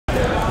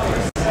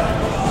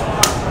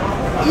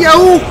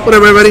Yo, what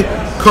up, everybody?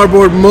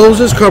 Cardboard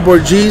Moses,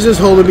 Cardboard Jesus,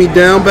 holding me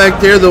down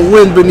back there. The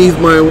wind beneath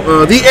my,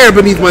 the air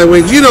beneath my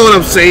wings. You know what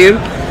I'm saying?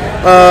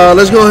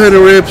 Let's go ahead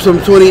and rip some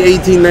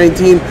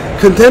 2018-19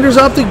 Contenders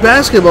Optic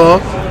basketball.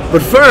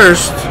 But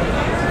first,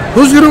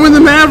 who's gonna win the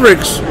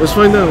Mavericks? Let's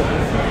find out.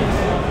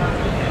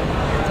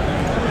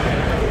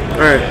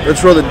 All right,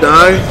 let's roll the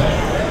die.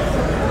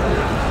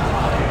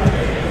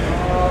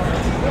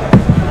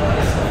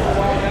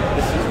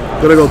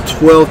 Gonna go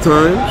 12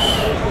 times.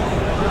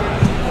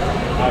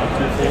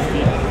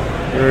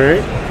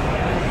 Alright.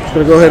 Just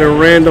gonna go ahead and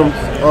random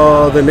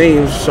the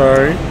names,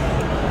 sorry.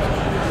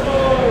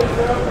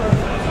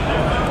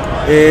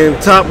 And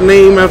top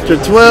name after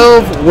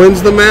 12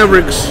 wins the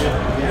Mavericks.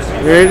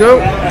 There you go.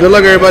 Good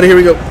luck, everybody. Here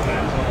we go.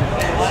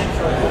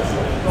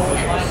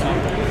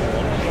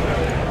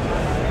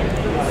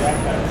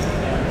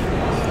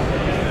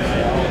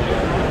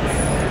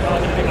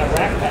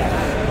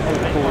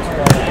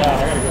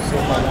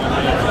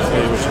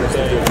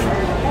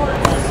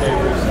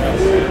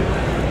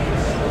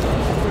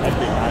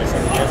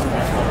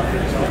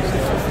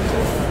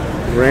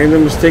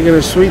 Random is taking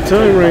a sweet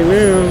time right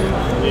now.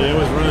 Yeah, it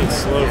was running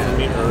slow for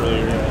me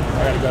earlier.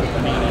 I gotta go to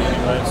Panini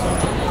anyway, so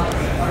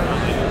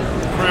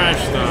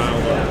crash style.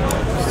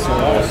 So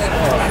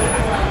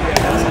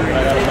I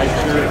gotta make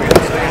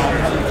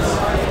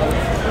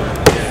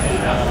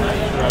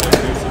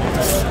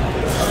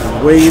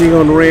sure. Waiting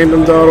on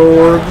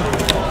random.org.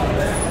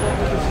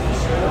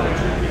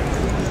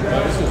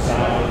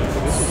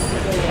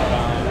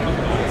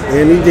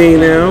 Any day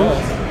now.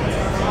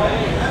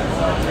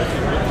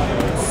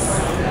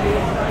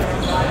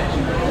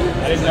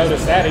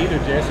 Notice that either,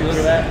 Jesse. Look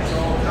at that.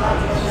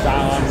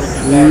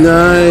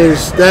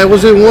 Nice. That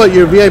was in what?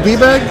 Your VIP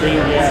bag?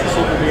 Yeah,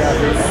 super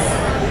VIP.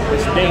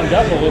 It's dinged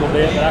up a little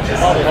bit, but I should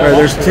probably hold on. All right,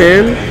 there's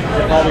 10.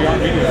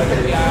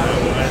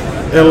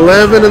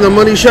 11 and the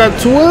money shot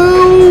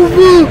 12.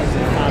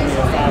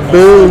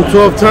 Boom,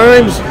 12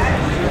 times.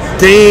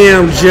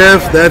 Damn,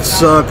 Jeff, that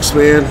sucks,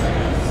 man.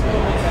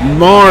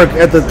 Mark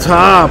at the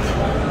top.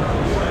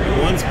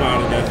 One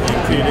spot in that thing,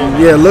 too,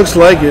 didn't yeah, looks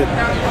like it.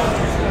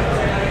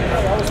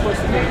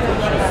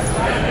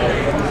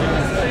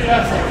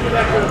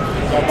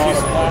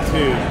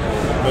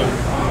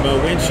 But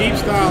win cheap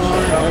style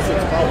on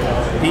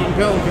it, beating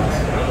Pelicans.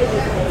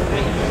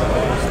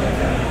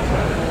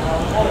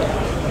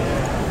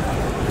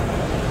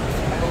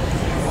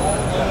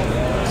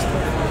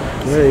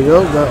 There you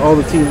go, got all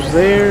the teams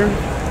there.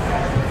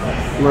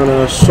 I'm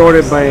gonna sort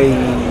it by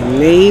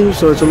name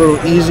so it's a little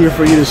easier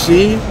for you to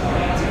see.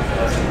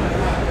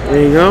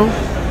 There you go.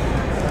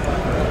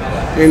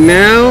 And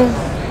now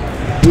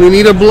we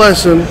need a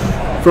blessing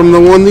from the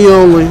one, the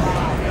only,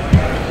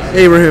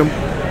 Abraham.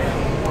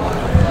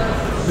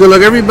 Good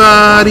luck,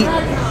 everybody.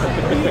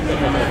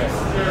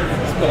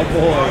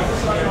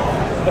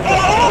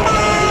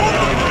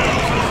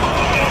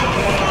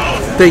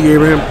 Thank you,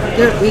 Abraham.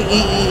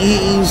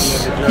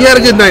 Yeah, he had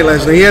a good night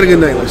last night.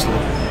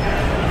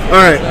 All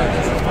right.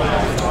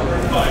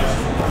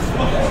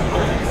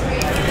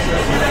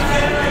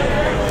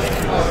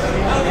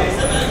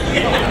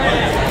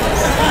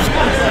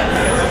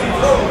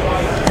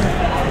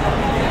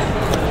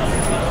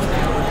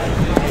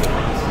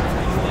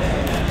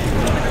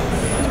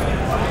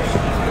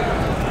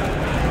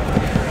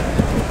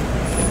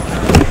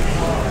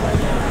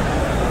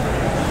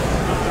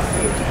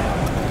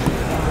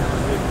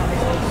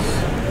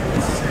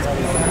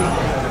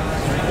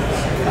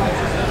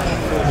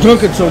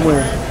 Dunk it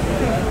somewhere.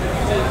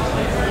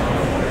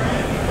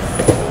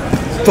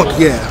 Fuck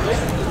yeah.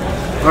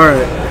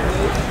 Alright.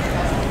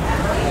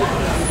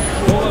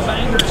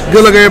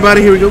 Good luck,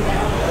 everybody. Here we go.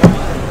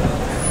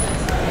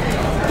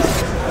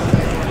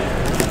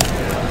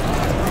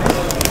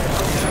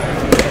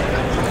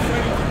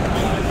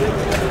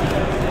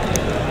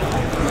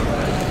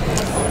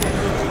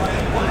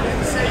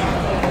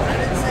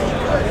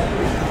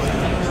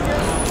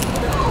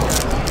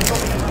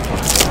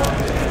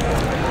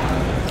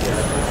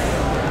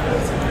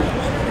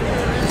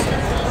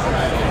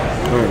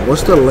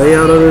 What's the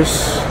layout of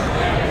this?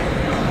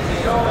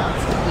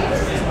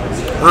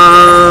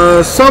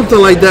 Something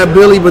like that,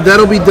 Billy, but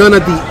that'll be done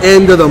at the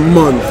end of the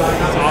month.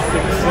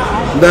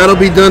 That'll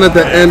be done at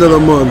the end of the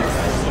month.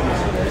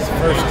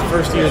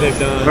 First year they've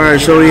done. All right,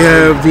 so we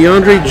have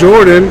DeAndre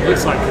Jordan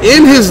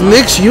in his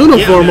Knicks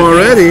uniform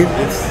already.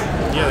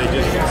 Yeah, they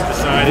just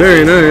decided.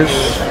 Very nice.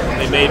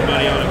 They made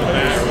money on it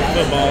with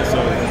football,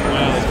 so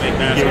let's make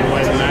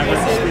basketball.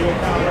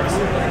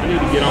 I need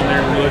to get on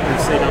there and look and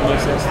see how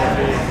much that stuff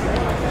is.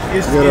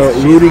 Got a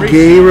Rudy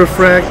Gay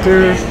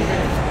refractor.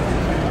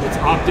 It's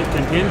Optic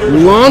Contenders.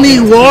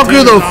 Lonnie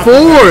Walker the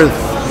fourth.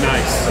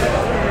 Nice.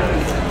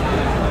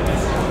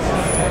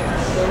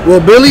 Well,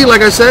 Billy,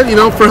 like I said, you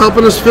know, for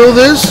helping us fill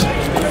this,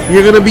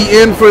 you're going to be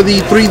in for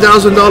the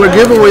 $3,000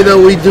 giveaway that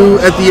we do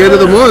at the end of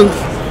the month.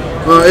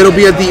 It'll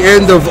be at the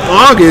end of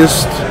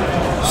August.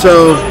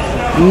 So,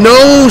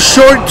 no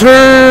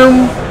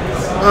short-term,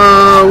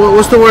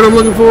 what's the word I'm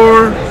looking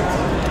for?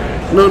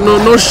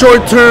 No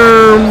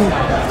short-term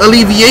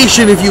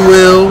alleviation, if you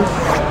will.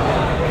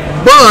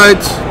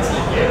 but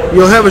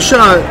you'll have a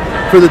shot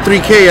for the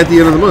 3K at the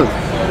end of the month.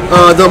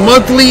 The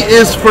monthly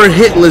is for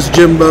hitless,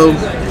 Jimbo.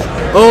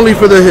 Only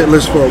for the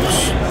hitless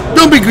folks.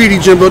 Don't be greedy,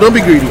 Jimbo. Don't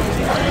be greedy.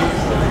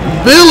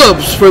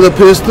 Billups for the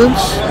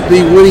Pistons,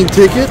 the winning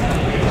ticket.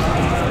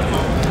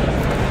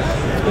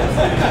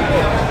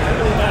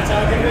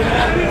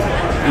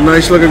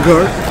 Nice looking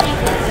card.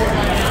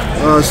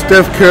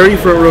 Steph Curry,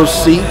 front row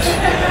seat.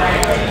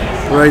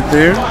 Right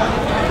there.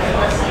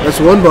 That's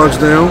one box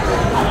down.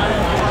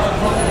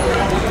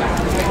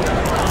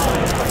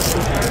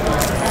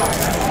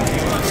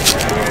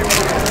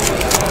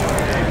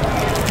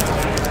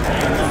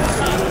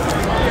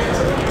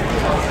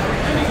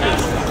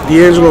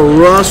 D'Angelo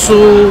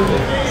Russell,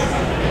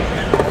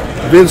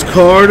 Vince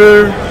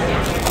Carter,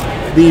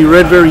 the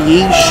red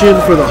variation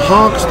for the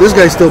Hawks. This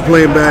guy's still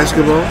playing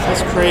basketball.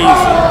 That's crazy.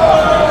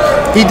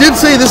 He did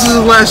say this is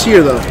his last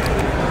year, though.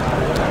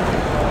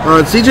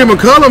 CJ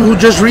McCollum, who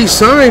just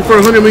re-signed for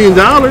 $100 million.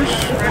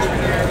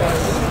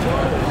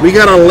 We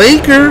got a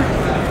Laker,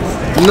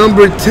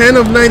 number 10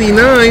 of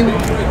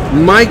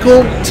 99,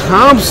 Michael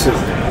Thompson,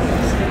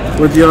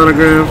 with the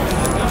autograph.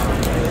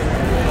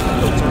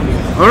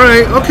 All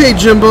right, okay,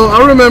 Jimbo,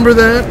 I remember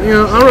that.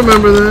 Yeah, I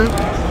remember that.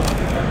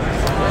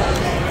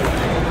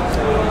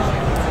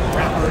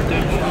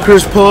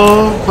 Chris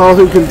Paul,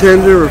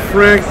 Contender,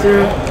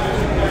 refractor.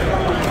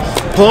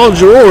 Paul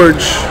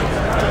George,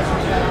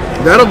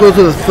 that'll go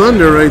to the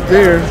Thunder right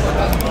there.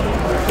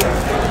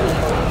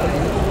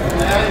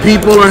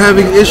 People are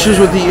having issues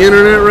with the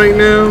internet right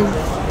now.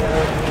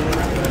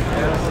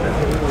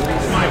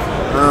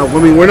 I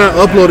mean, we're not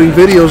uploading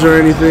videos or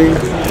anything.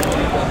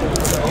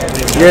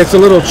 Yeah, it's a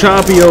little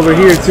choppy over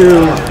here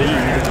too.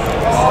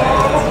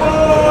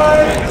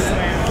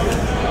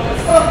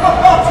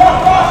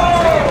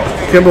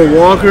 Kemba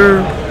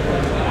Walker,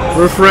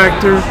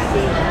 refractor.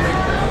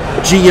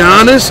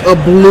 Giannis, a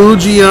blue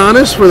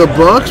Giannis for the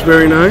Bucks,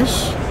 very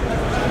nice.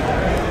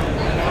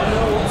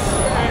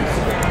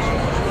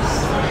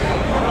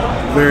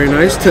 Very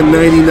nice, to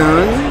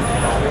 99.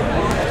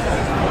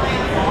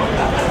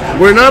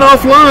 We're not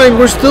offline,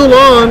 we're still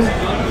on.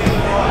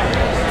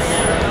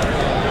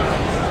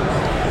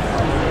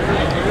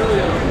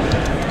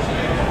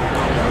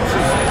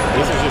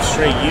 This is just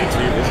straight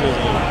YouTube. This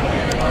isn't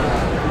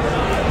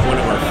one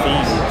of our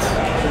feeds.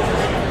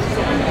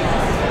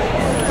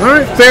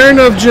 Alright, fair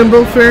enough,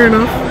 Jimbo, fair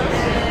enough.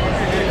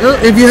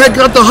 If you had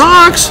got the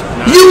Hawks,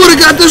 you would have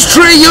got this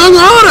Trae Young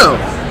auto.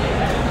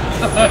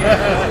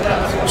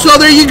 So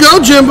there you go,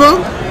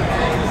 Jimbo.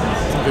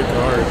 It's a good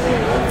card.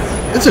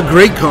 It's a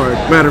great card,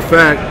 matter of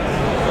fact.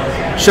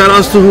 Shout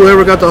outs to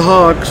whoever got the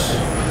Hawks.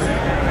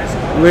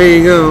 There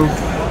you go.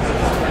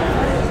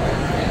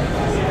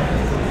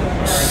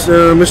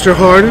 So, Mr.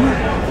 Harden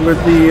with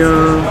the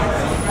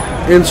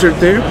insert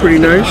there, pretty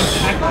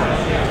nice.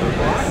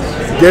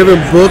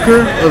 Devin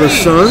Booker of the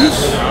Suns.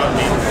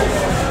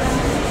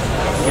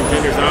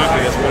 Contenders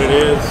Optic, that's what it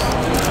is.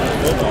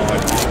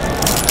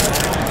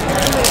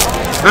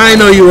 I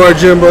know you are,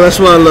 Jimbo. That's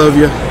why I love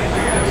you.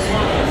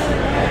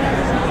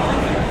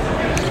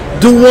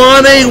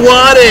 Duane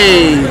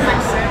Wade.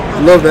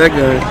 Love that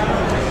guy.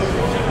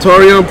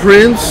 Taurean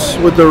Prince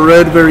with the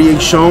red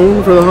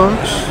variation for the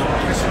Hawks.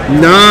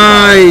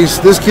 Nice.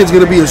 This kid's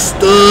going to be a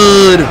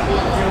stud.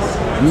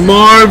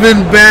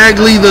 Marvin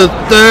Bagley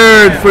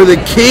III for the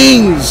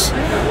Kings.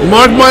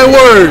 Mark my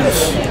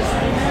words.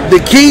 The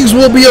Kings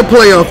will be a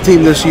playoff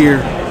team this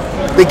year.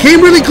 They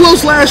came really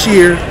close last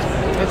year.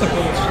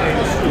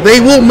 They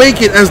will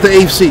make it as the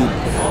 8th seed.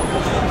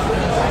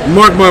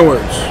 Mark my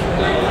words.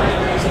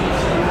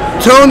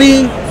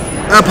 Tony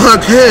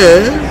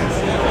Apake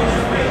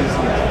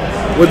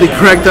with the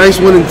cracked ice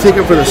winning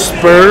ticket for the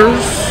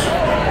Spurs.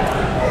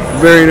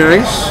 Very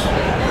nice.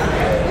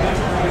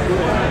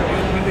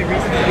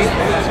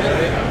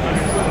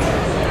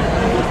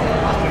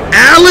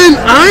 Allen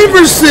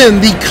Iverson,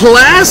 the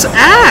class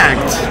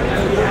act.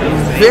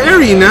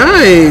 Very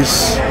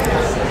nice.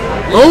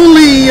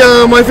 Only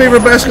my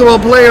favorite basketball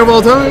player of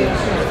all time.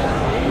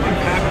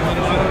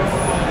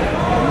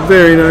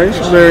 Very nice,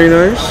 very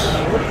nice.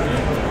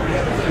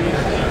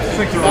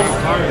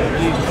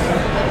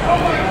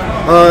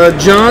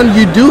 John,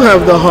 you do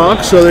have the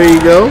Hawks, so there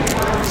you go.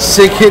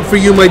 Sick hit for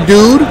you, my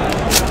dude.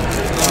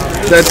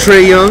 That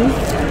Trae Young.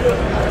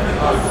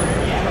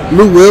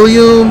 Lou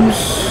Williams.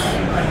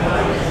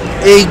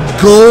 A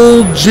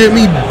gold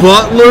Jimmy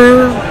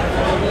Butler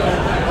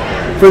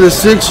for the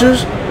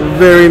Sixers.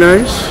 Very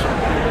nice.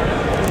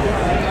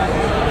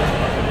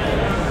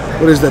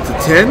 What is that, to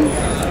 10?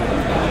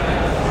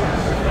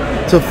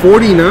 To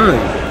 49.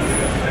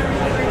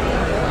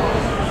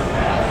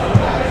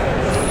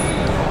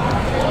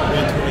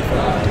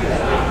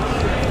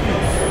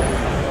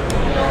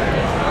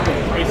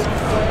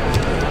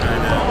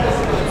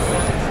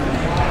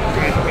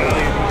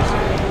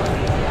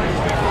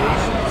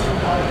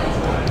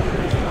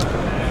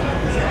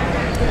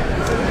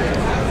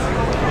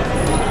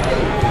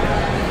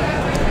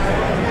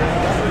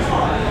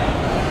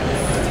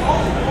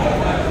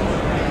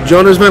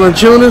 Jonas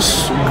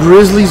Valanciunas,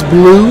 Grizzlies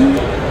blue.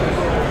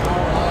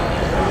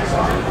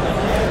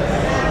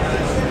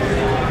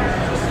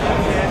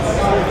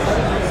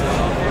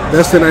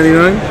 That's the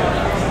 99.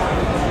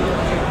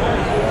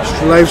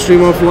 Live stream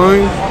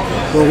offline.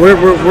 Well,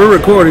 we're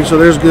recording, so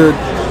there's good.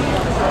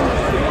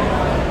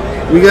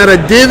 We got a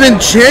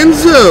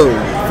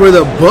DiVincenzo for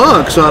the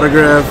Bucks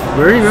autograph.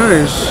 Very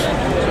nice.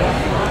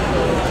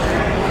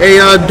 Hey,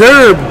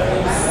 Derb,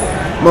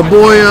 my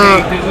boy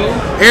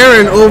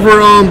Aaron over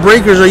on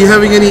Breakers. Are you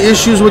having any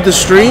issues with the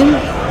stream?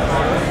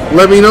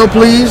 Let me know,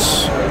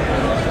 please.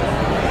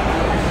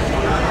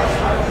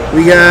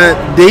 We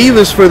got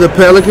Davis for the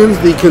Pelicans,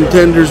 the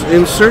Contenders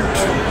insert.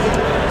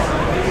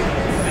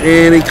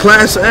 And a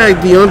Class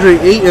Act, DeAndre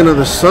Ayton of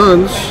the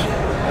Suns.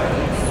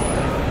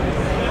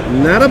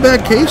 Not a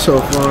bad case so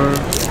far.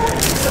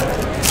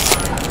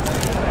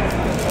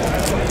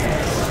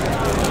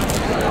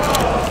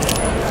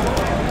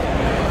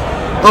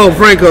 Oh,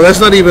 Franco, that's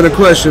not even a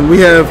question. We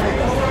have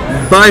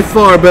by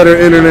far better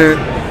internet,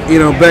 you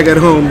know, back at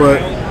home, but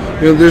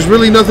you know, there's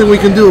really nothing we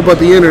can do about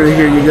the internet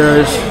here, you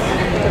guys.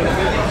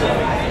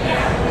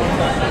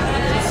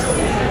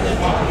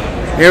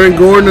 Aaron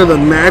Gordon of the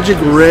Magic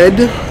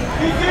Red.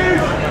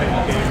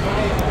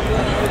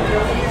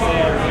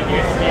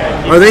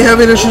 Are they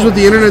having issues with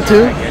the internet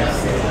too?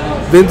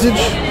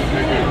 Vintage?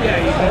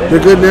 They're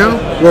good now?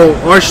 Well,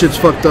 our shit's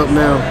fucked up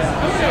now.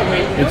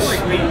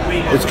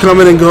 It's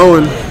coming and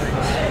going.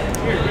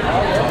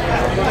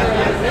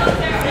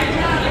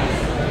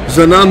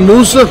 Zanan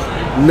Musa,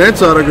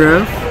 Nets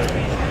autograph.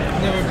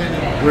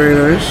 Very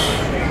nice.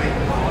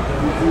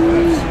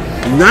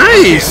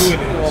 Nice!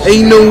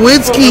 A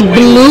Nowitzki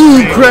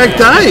blue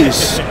cracked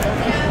ice.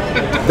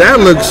 That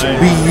looks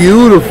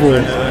beautiful.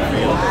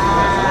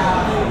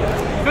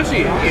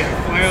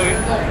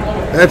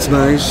 That's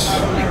nice.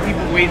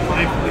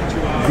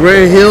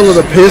 Grant Hill of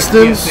the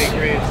Pistons.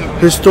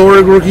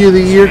 Historic Rookie of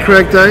the Year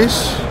cracked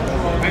ice.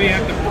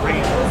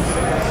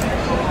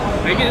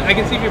 I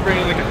can see if you're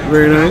bringing like a...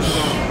 Very nice.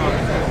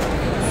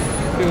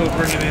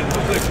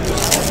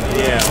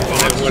 Yeah.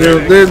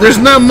 There's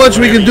not much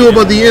we can do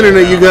about the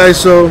internet, you guys,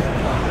 so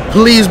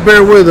please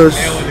bear with us.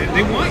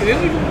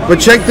 But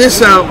check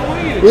this out.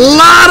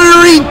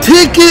 Lottery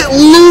ticket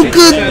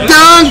Luka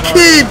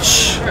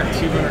Doncic.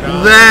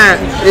 That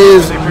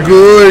is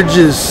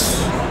gorgeous.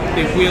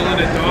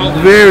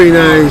 Very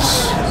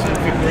nice.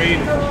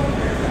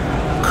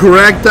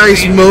 Cracked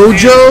Ice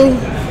Mojo.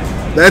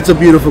 That's a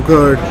beautiful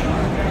card.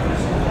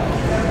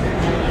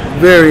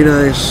 Very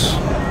nice.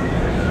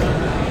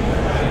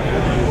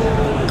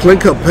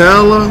 Clint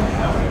Capella.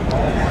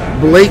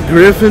 Blake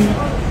Griffin.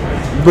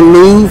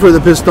 Blue for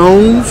the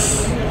Pistons.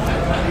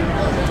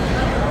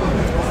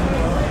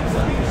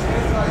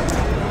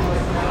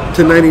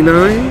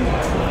 /99.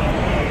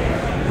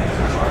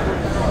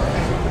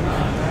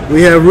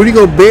 We have Rudy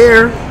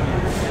Gobert,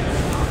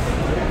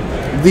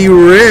 the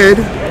red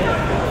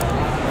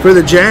for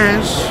the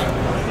Jazz.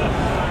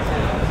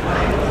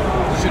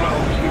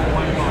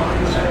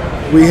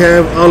 We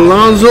have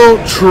Alonzo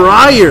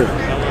Trier,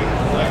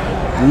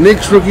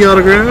 Knicks rookie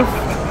autograph.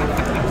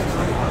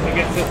 I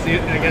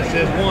guess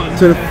there's one.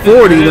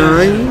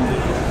 /49.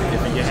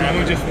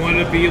 Someone just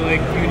wanted to be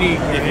like unique.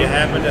 If you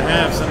happen to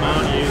have some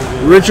on you.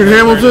 Richard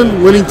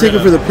Hamilton, winning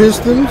ticket for the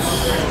Pistons. I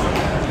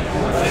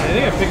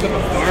think I picked up a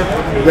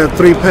bar. We got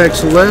 3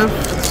 packs left.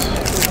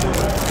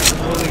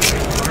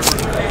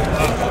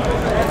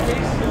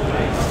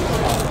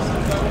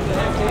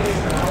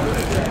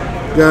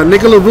 Got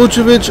Nikola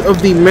Vucevic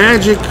of the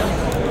Magic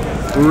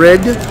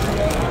red.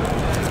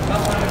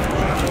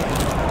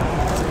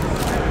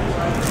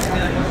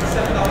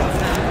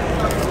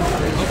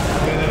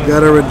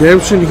 Got a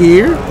redemption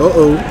here.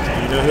 Uh-oh. You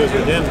know who's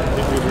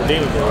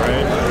redeemable,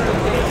 right?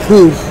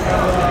 Who?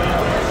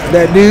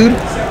 That dude?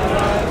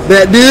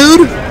 That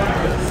dude?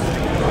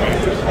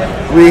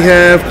 We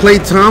have Klay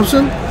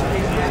Thompson.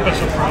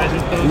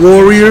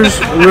 Warriors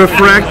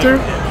refractor.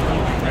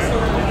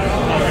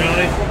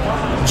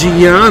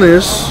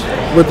 Giannis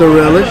with the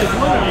relic.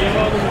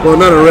 Well,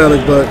 not a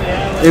relic, but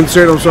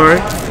insert, I'm sorry.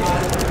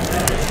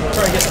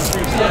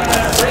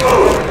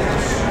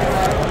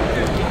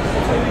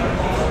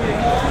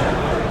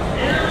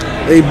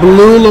 A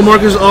blue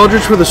LaMarcus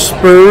Aldridge for the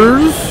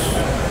Spurs.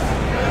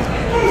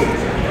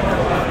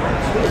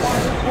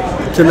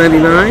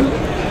 /99.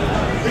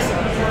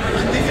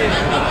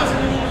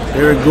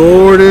 Eric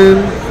Gordon.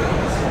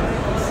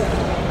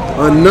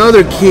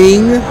 Another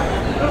King.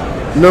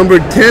 Number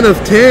 10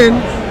 of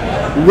 10.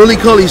 Willie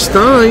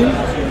Cauley-Stein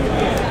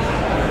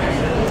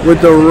with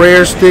the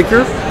rare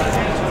sticker.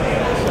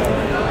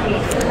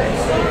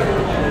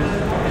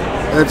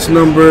 That's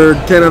number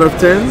 10 out of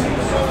 10.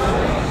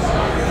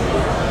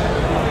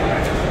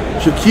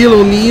 Shaquille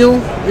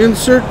O'Neal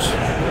insert.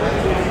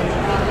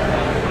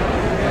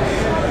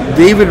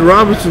 David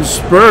Robinson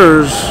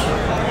Spurs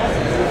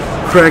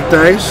cracked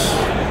ice.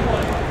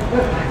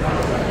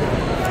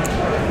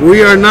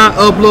 We are not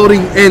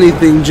uploading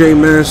anything,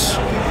 J-Mess.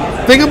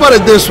 Think about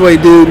it this way,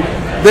 dude.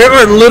 There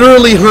are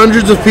literally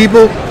hundreds of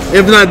people,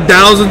 if not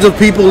thousands of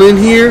people in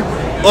here,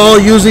 all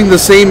using the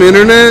same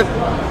internet.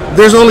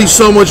 There's only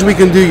so much we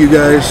can do, you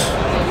guys.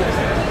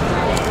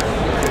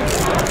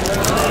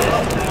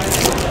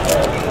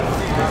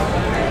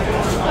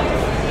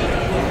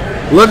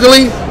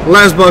 Luckily,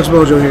 last box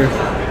mojo here.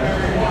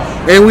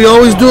 And we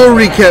always do a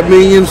recap,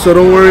 minion, so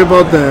don't worry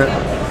about that.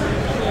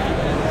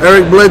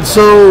 Eric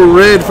Bledsoe,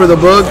 red for the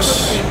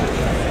Bucks.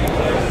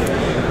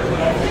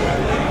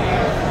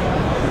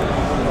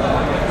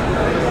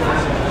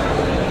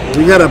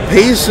 We got a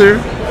Pacer.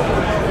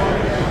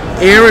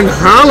 Aaron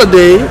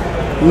Holiday,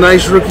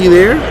 nice rookie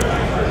there.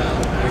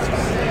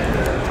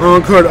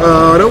 On-card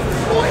auto.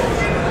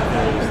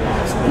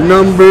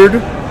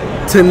 Numbered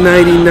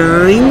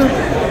 /99.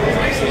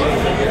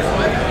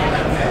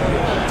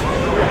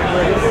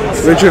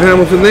 Richard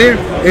Hamilton there.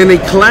 And a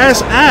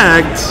Class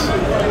Act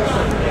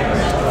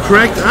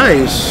cracked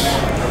ice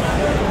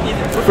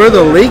for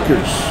the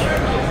Lakers.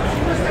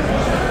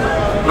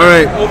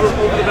 Alright,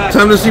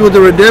 time to see what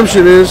the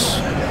redemption is.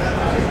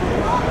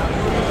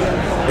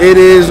 It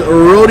is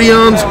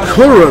Rodion's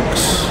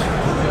Kurucs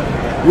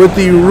with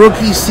the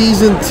rookie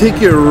season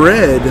ticket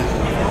red.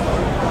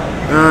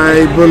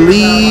 I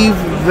believe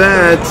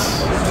that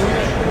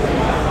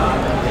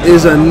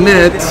is a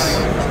net.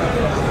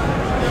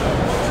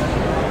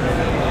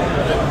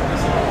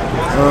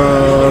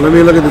 Let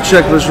me look at the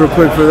checklist real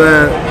quick for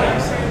that.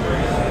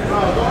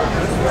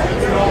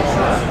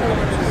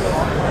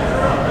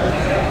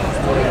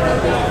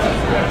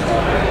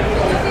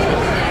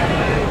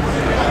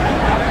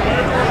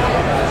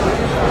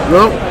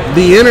 Well,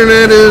 the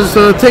internet is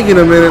taking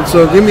a minute,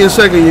 so give me a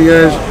second, you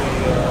guys.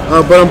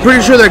 But I'm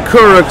pretty sure that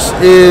Kurucs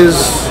is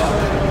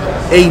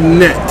a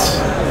net.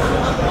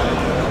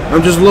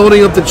 I'm just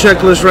loading up the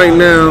checklist right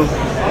now.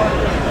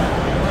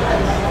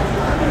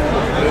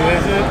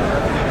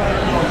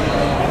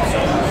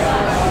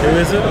 Who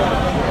is it?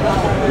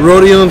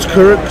 Rodion's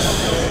Kurucs.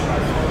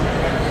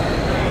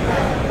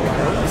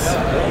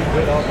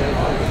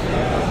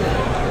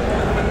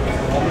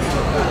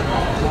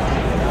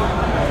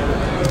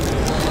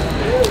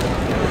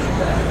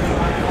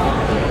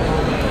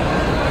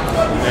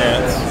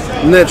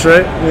 Nets,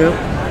 right? Yeah.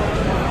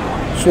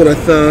 That's what I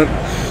thought.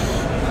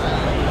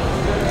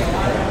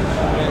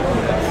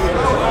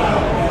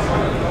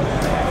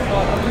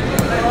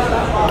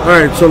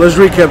 Alright, so let's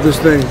recap this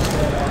thing.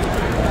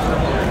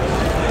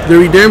 The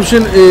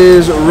redemption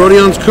is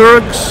Rodion's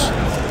Kurucs,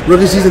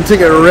 rookie season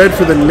ticket red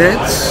for the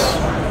Nets.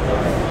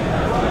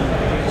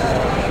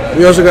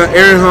 We also got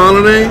Aaron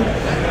Holiday,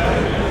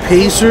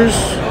 Pacers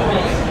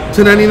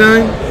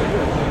 /99.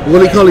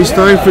 Willie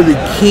Cauley-Stein for the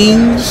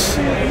Kings.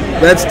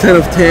 That's 10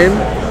 of 10.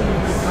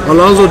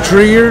 Alonzo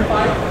Trier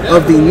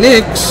of the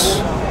Knicks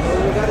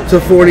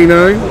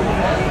 /49.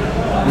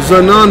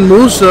 Zanon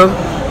Musa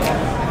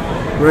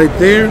right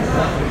there.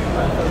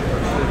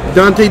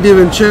 Dante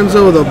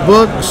DiVincenzo of the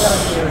Bucks.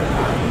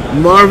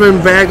 Marvin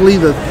Bagley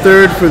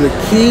III for the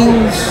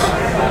Kings.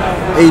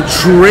 A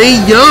Trae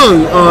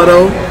Young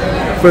auto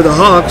for the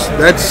Hawks.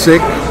 That's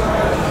sick.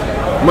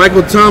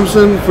 Michael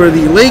Thompson for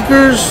the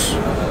Lakers.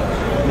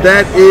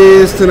 That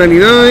is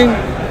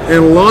 /99.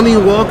 And Lonnie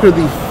Walker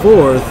the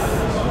 4th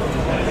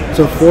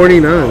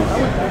 /49.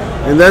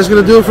 And that's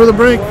going to do it for the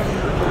break.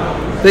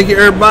 Thank you,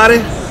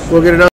 everybody. We'll get it up.